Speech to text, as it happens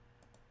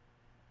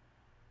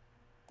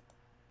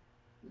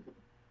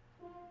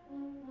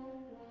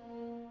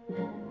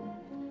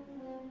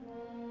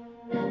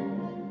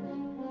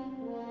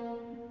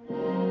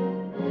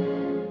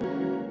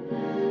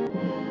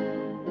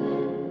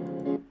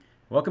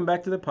Welcome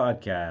back to the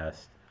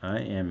podcast. I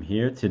am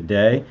here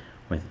today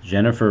with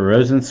Jennifer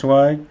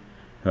Rosenzweig,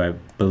 who I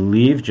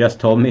believe just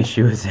told me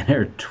she was in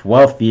her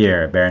 12th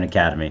year at Beren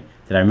Academy.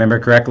 Did I remember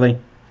correctly?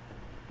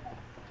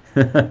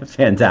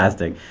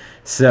 Fantastic.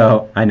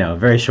 So, I know,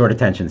 very short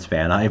attention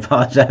span. I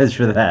apologize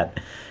for that.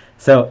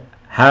 So,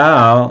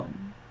 how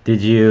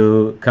did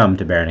you come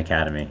to Beren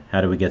Academy? How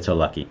did we get so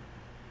lucky?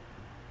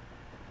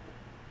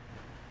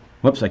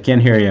 Whoops, I can't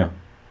hear you.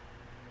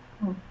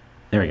 Oh,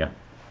 There we go.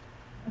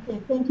 okay,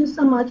 thank you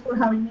so much for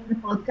having me in the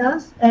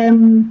podcast.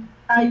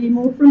 I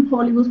moved from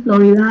Hollywood,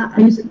 Florida.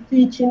 I used to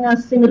teach in a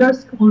similar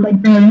school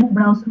like Beren,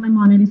 Browser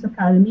Maimonides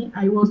Academy.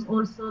 I was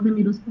also the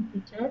middle school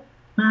teacher,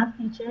 math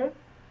teacher.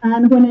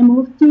 And when I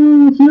moved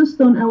to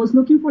Houston, I was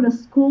looking for a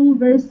school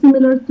very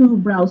similar to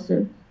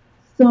Browser.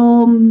 So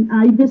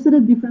I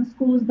visited different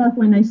schools, but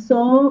when I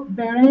saw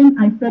Beren,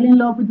 I fell in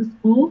love with the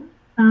school,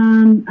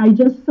 and I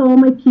just saw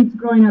my kids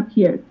growing up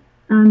here,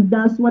 and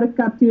that's what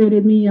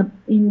captivated me up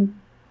in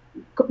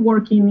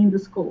working in the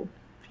school.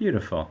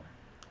 Beautiful.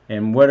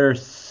 And what are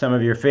some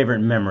of your favorite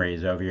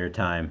memories of your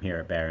time here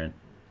at Barron?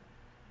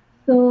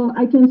 So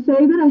I can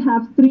say that I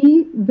have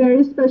three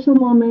very special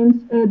moments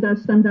that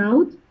stand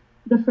out.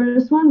 The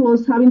first one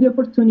was having the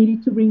opportunity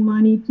to bring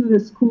money to the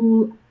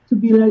school to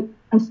be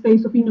a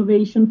space of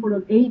innovation for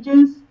all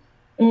ages.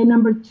 And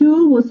number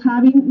two was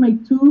having my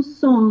two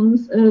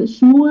sons,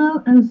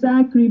 Shmuel and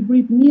Zachary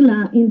Brit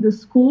Mila, in the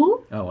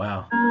school. Oh,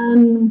 wow.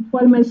 And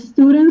while my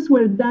students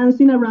were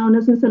dancing around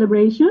us in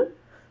celebration,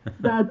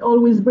 that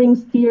always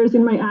brings tears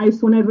in my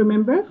eyes when I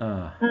remember.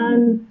 Uh,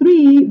 And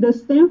three, the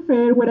STEM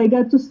fair, where I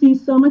got to see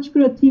so much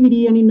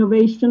creativity and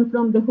innovation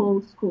from the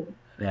whole school.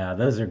 yeah,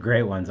 those are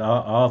great ones.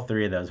 All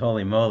three of those.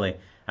 Holy moly.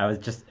 I was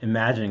just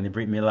imagining the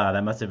Brit Milah.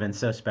 That must have been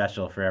so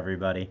special for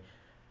everybody.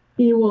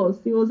 It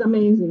was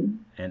amazing.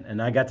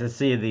 And I got to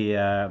see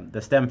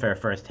the STEM fair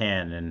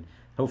firsthand, and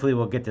hopefully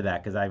we'll get to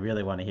that because I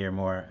really want to hear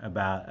more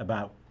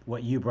about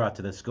what you brought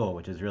to the school,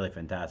 which is really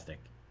fantastic.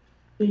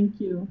 Thank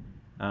you.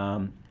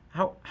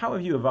 How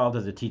have you evolved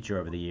as a teacher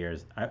over the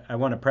years? I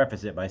want to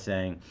preface it by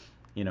saying,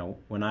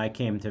 when I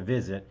came to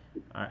visit,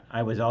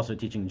 I was also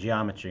teaching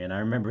geometry, and I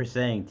remember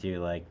saying to you,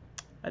 like,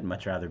 I'd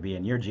much rather be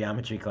in your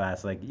geometry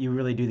class. Like, you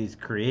really do these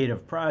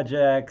creative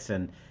projects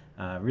and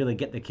really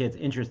get the kids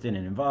interested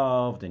and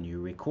involved, and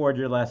you record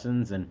your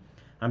lessons. And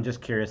I'm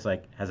just curious,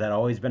 like, has that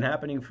always been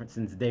happening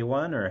since day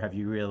one, or have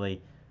you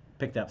really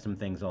picked up some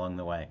things along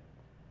the way?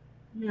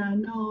 Yeah,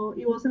 no,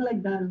 it wasn't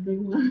like that day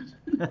one.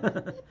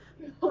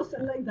 It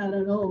wasn't like that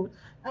at all.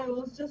 I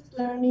was just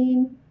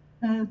learning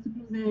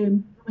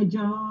through my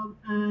job,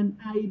 and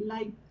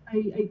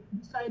I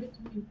decided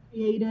to be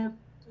creative,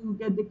 to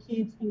get the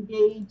kids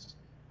engaged,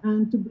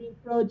 and to bring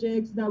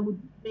projects that would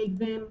make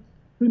them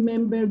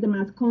remember the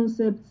math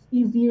concepts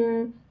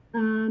easier.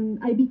 And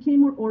I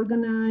became more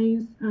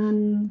organized,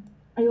 and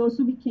I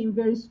also became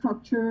very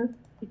structured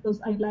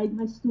because I like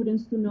my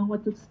students to know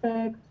what to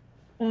expect.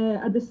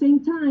 At the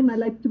same time, I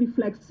like to be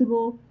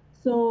flexible.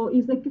 So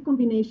it's like a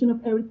combination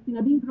of everything.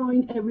 I've been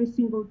growing every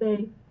single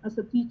day as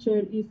a teacher.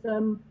 It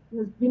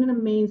has been an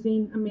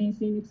amazing,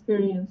 amazing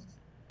experience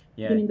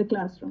Yeah, being in the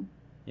classroom.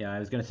 yeah. I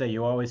was gonna say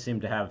you always seem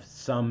to have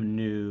some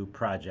new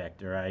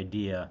project or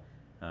idea.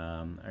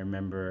 I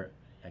remember,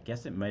 I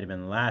guess it might have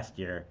been last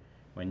year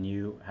when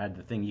you had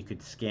the thing you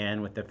could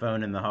scan with the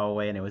phone in the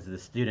hallway, and it was the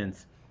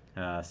students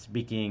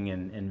speaking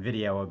in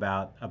video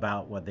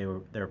about what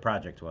their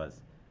project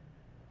was.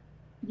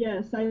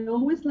 Yes, I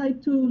always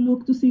like to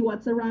look to see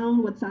what's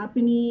around, what's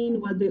happening,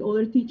 what the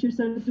other teachers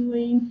are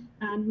doing,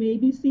 and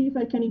maybe see if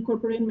I can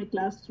incorporate in my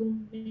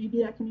classroom.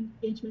 Maybe I can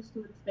engage my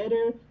students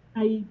better.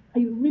 I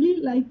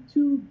really like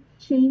to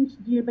change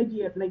year by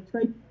year, like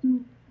try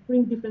to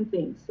bring different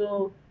things.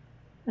 So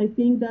I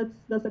think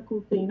that's a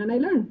cool thing. And I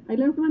learn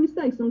from my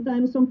mistakes.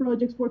 Sometimes some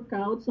projects work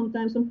out,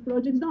 sometimes some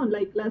projects don't.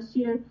 Like last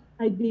year,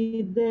 I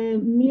did the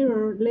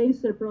mirror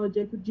laser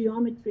project with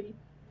geometry,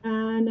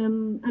 and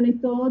I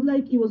thought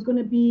like it was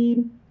gonna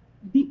be,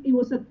 it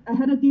was I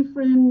had a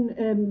different.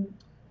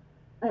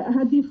 I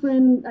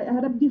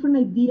had a different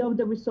idea of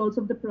the results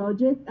of the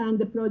project, and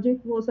the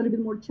project was a little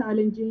bit more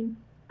challenging.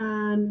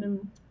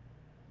 And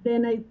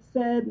then I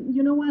said,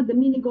 you know what, the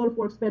mini golf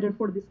works better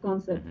for this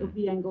concept Hmm. of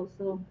the angle.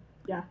 So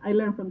yeah, I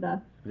learned from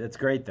that. That's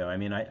great, though. I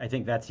mean, I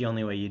think that's the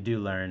only way you do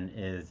learn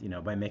is,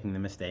 by making the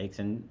mistakes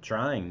and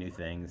trying new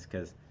things.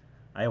 Because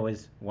I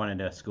always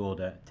wanted a school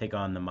to take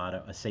on the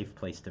motto, a safe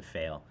place to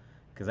fail.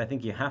 Because I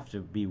think you have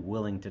to be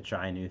willing to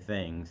try new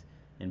things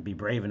and be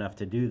brave enough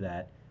to do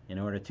that in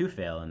order to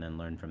fail and then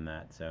learn from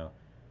that. So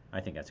I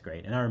think that's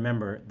great. And I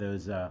remember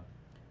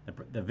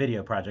the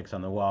video projects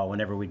on the wall.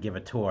 Whenever we'd give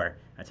a tour,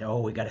 I'd say, "Oh,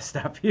 we got to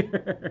stop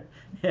here,"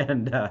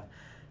 and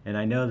and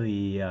I know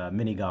the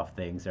mini golf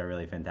things are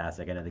really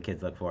fantastic. I know the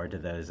kids look forward to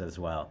those as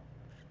well.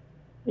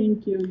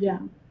 Thank you. Yeah.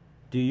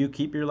 Do you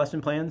keep your lesson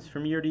plans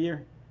from year to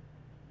year?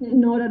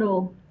 Not at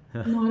all.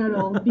 Not at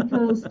all.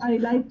 Because I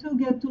like to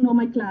get to know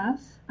my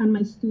class and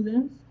my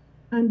students.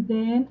 And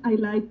then I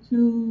like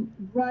to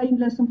write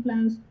lesson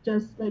plans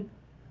just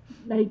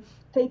like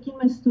taking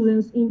my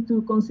students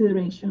into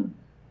consideration.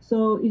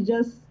 So it's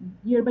just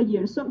year by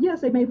year. So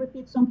yes, I may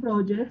repeat some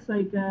projects,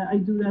 like I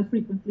do that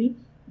frequently,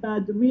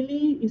 but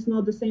really it's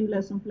not the same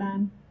lesson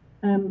plan.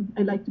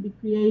 I like to be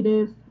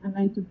creative. I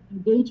like to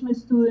engage my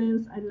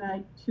students. I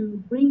like to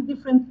bring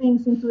different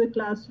things into the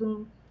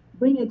classroom,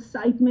 bring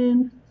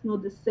excitement. It's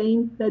not the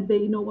same that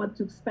they know what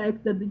to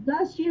expect. That the,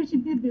 last year she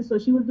did this, so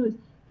she will do this.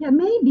 Yeah,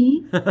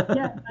 maybe.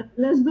 Yeah, but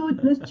let's do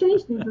it. Let's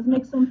change this. Let's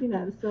make something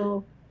else.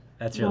 So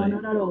That's no, really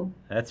not at all.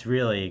 that's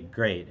really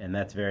great, and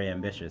that's very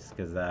ambitious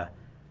because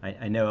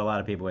I know a lot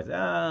of people would say,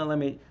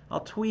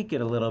 I'll tweak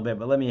it a little bit,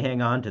 but let me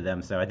hang on to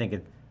them. So I think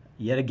it,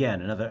 yet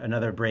again,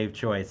 another brave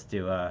choice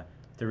to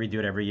redo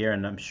it every year,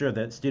 and I'm sure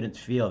that students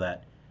feel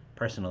that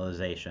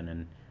personalization,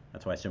 and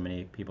that's why so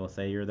many people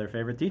say you're their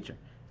favorite teacher,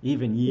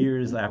 even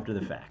years after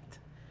the fact.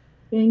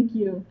 Thank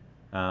you.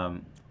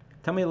 Um,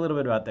 Tell me a little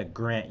bit about the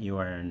grant you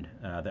earned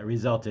that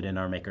resulted in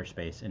our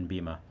makerspace in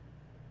BIMA.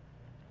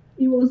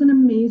 It was an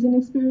amazing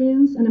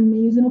experience, an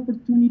amazing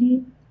opportunity.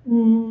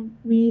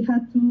 We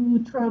had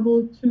to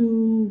travel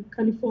to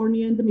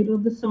California in the middle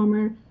of the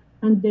summer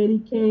and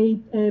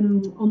dedicate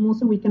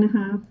almost a week and a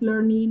half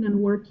learning and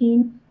working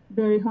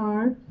very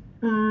hard.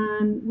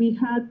 And we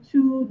had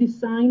to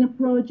design a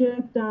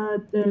project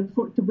that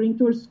to bring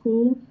to our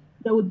school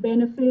that would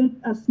benefit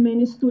as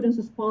many students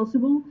as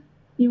possible.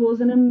 It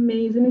was an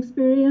amazing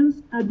experience.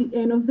 At the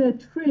end of the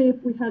trip,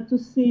 we had to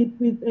sit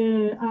with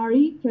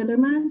Ari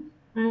Kellerman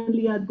and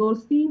Liad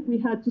Goldstein. We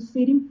had to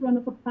sit in front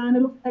of a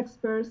panel of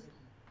experts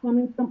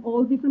coming from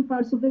all different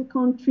parts of the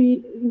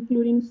country,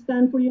 including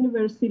Stanford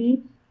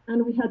University,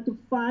 and we had to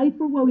fight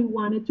for what we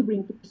wanted to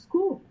bring to the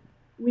school.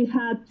 We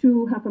had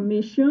to have a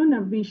mission,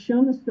 a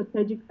vision,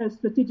 a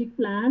strategic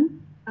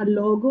plan, a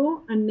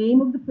logo, a name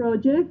of the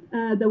project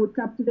that would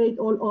captivate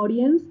all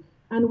audience.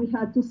 And we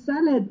had to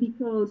sell it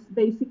because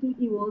basically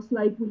it was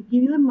like we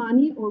give you the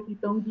money or we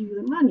don't give you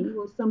the money. It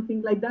was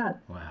something like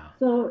that. Wow.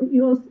 So it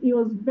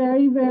was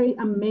very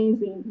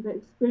amazing, the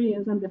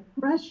experience and the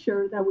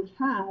pressure that we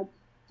had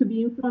to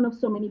be in front of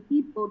so many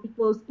people,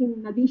 because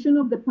in addition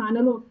of the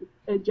panel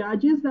of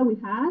judges that we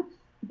had,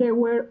 there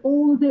were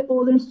all the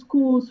other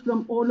schools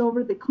from all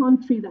over the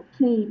country that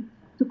came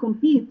to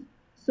compete.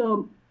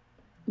 So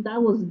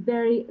that was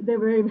very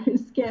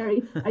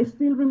scary. I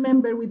still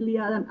remember with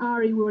Liad and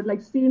Ari, we were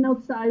like sitting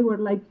outside, we were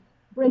like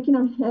breaking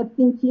our head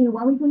thinking,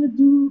 what are we going to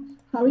do?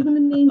 How are we going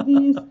to name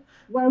this?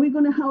 How are we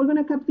going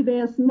to captivate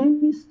as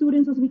many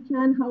students as we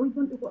can? How are we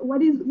going to,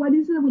 what is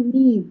it that we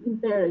need in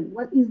Beren?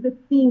 What is the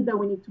thing that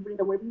we need to bring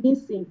that we're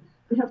missing?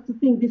 We have to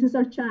think this is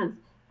our chance.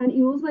 And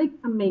it was like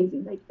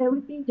amazing. Like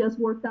everything just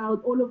worked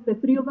out. All of the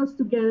three of us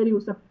together, it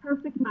was a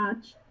perfect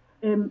match.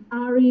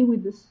 Ari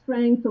with the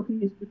strength of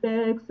his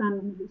text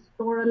and his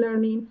Torah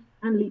learning,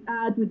 and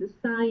Liad with the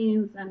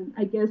science, and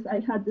I guess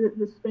I had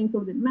the strength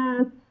of the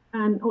math,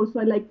 and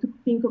also I like to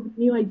think of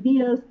new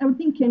ideas.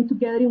 Everything came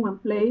together in one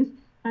place,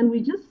 and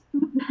we just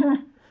stood there,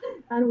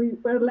 and we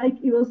were like,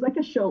 it was like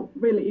a show,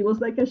 really. It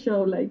was like a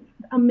show, like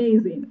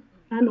amazing.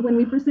 And when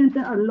we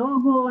presented our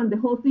logo and the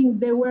whole thing,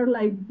 they were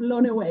like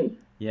blown away.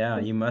 Yeah,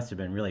 you must have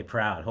been really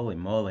proud. Holy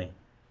moly.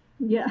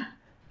 Yeah.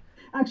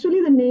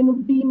 Actually, the name of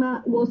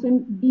BIMA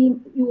wasn't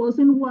BIM. It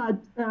wasn't what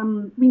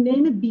we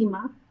named it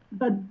BIMA,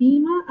 but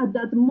BIMA at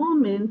that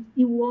moment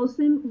it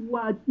wasn't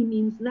what it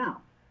means now.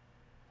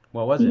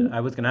 What was it? It, I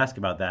was going to ask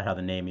about that, how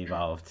the name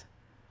evolved.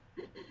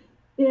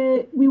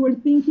 we were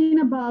thinking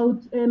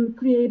about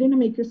creating a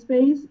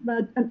makerspace,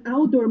 but an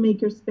outdoor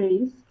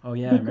makerspace, Oh,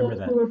 yeah, I remember because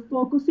we that. were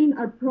focusing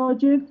our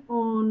project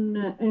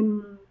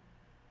on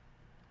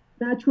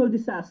natural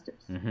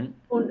disasters, Hmm.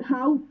 on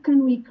how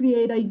can we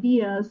create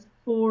ideas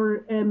for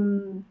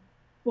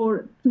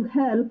to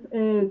help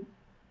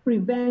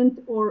prevent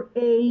or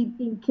aid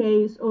in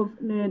case of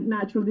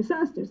natural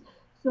disasters.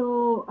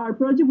 So our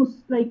project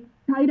was like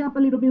tied up a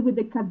little bit with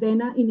the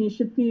Cadena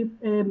Initiative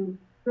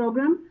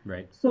program.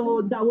 Right.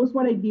 So that was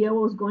what idea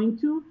was going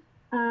to.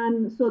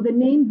 And so the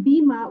name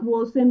BIMA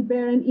wasn't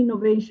Beren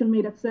Innovation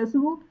Made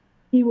Accessible.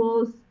 It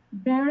was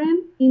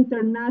Beren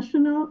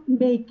International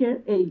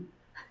Maker Aid.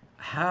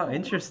 How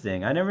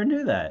interesting. I never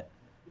knew that.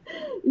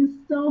 It's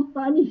so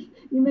funny.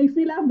 It makes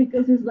me laugh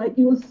because it's like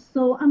it was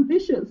so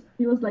ambitious.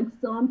 It was like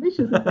so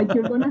ambitious. It's like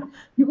you're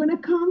gonna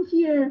come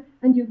here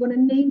and you're gonna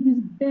name this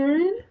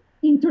Baron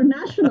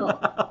International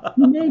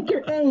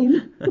Maker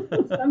Aid.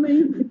 It's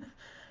amazing.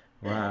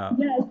 Wow.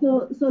 Yeah,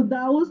 so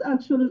that was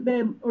actually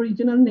the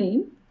original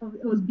name of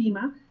it was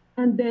BIMA.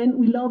 And then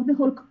we love the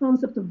whole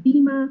concept of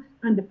BIMA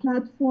and the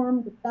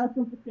platform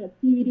for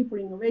creativity, for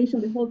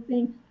innovation, the whole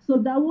thing. So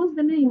that was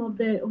the name of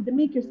the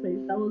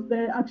makerspace. That was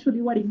the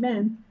actually what it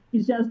meant.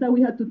 It's just that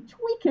we had to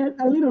tweak it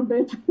a little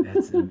bit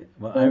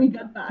Well, when we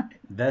got back.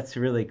 that's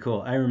really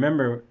cool. I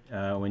remember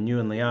when you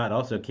and Liad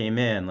also came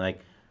in, like,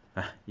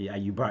 yeah,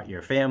 you brought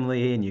your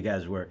family and you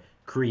guys were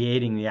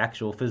creating the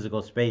actual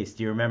physical space.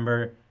 Do you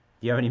remember?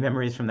 Do you have any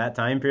memories from that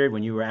time period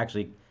when you were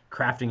actually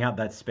crafting out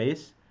that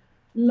space?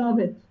 Love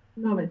it,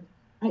 love it.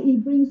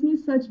 It brings me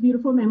such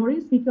beautiful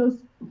memories because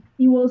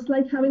it was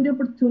like having the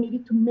opportunity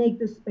to make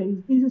the space.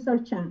 This is our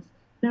chance.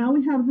 Now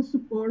we have the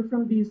support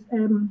from this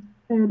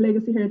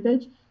legacy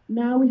heritage.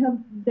 Now we have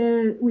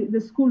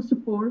the school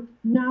support.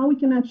 Now we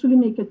can actually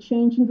make a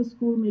change in the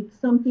school, make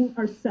something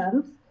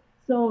ourselves.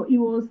 So it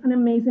was an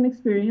amazing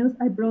experience.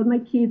 I brought my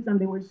kids and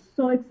they were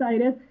so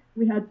excited.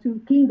 We had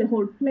to clean the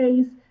whole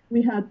place.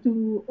 We had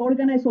to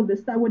organize all the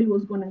stuff where it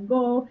was going to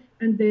go.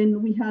 And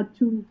then we had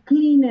to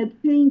clean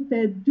it, paint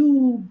it,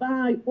 do,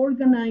 buy,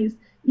 organize.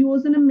 It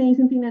was an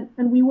amazing thing.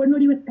 And we were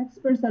not even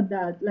experts at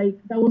that. Like,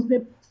 that was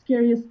the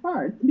scariest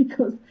part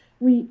because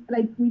we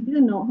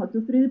didn't know how to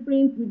 3D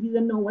print, we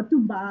didn't know what to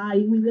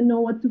buy, we didn't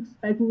know what to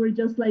expect. We were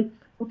just like,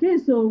 okay,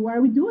 so what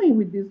are we doing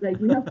with this? Like,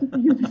 we have to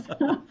figure this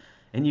out.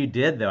 And you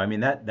did, though. I mean,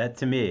 that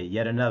to me,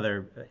 yet another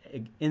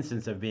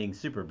instance of being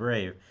super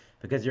brave.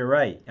 Because you're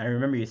right. I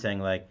remember you saying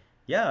like,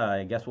 "Yeah,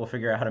 I guess we'll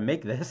figure out how to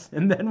make this,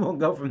 and then we'll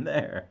go from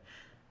there."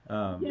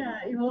 Um, Yeah,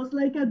 it was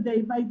like a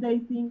day by day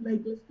thing.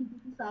 Like, let's figure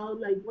this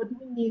out. Like, what do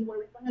we need? What are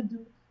we gonna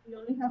do?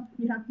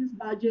 We have this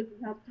budget.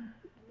 We have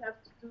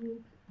to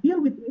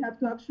deal with. We have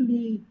to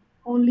actually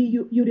only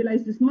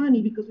utilize this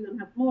money because we don't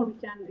have more. We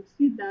can't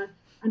exceed that.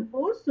 And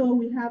also,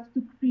 we have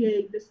to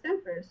create the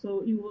stamper.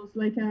 So it was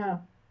like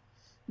a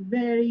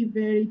very,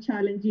 very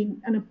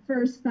challenging and a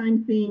first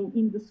time thing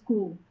in the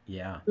school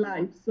yeah,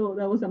 life. So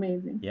that was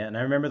amazing. yeah, and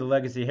I remember the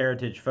Legacy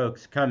Heritage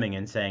folks coming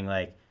and saying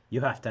like,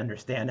 "You have to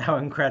understand how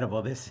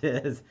incredible this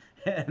is,"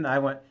 and I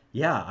went,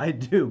 "Yeah, I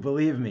do.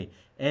 Believe me."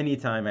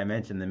 Anytime I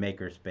mention the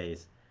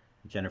makerspace,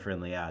 Jennifer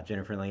and Leah,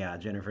 Jennifer and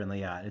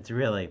Leah, it's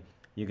really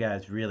you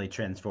guys really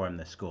transformed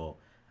the school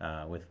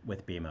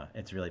with BIMA.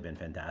 It's really been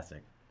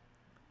fantastic.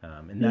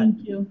 And that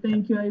Thank you.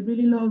 Thank you. I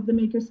really love the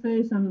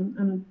makerspace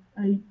and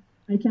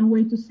I can't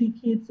wait to see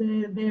kids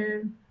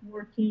there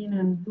working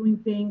and doing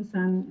things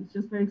and it's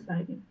just very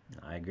exciting.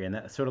 I agree, and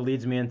that sort of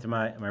leads me into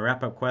my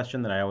wrap up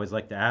question that I always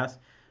like to ask,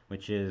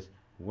 which is,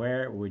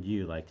 where would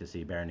you like to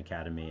see Barron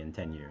Academy in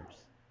 10 years?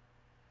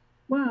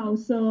 Wow.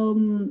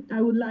 So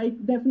I would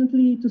like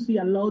definitely to see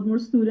a lot more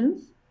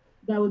students.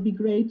 That would be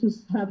great to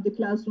have the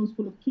classrooms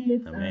full of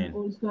kids. I And mean,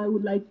 also, I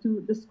would like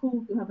the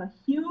school to have a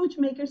huge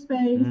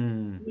makerspace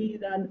mm,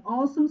 with an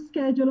awesome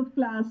schedule of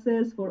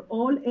classes for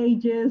all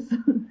ages,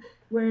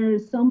 where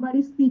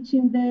somebody's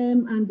teaching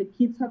them and the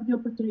kids have the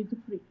opportunity to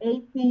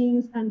create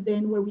things, and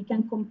then where we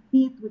can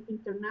compete with in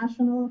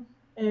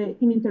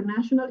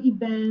international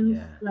events.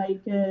 yeah,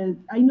 Like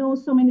I know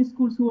so many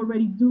schools who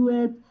already do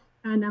it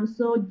and I'm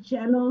so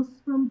jealous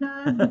from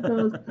that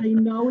because I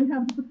know we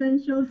have the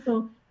potential.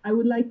 So I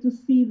would like to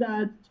see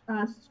that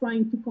us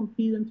trying to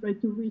compete and try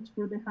to reach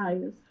for the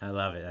highest I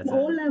love it. in That's a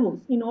all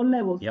levels, in all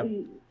levels, yep.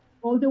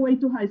 all the way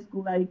to high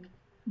school, like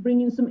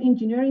bringing some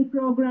engineering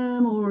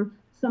program or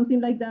something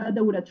like that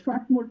that would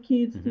attract more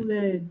kids Hmm.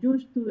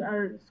 to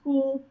our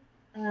school.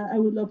 I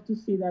would love to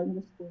see that in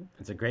the school.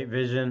 It's a great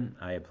vision.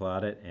 I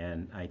applaud it,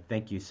 and I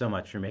thank you so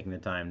much for making the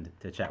time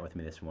to chat with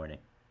me this morning.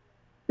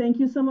 Thank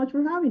you so much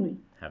for having me.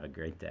 Have a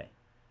great day.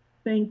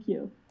 Thank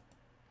you.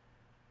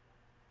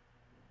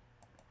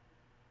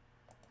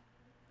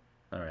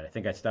 All right, I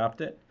think I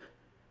stopped it.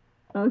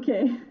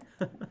 Okay.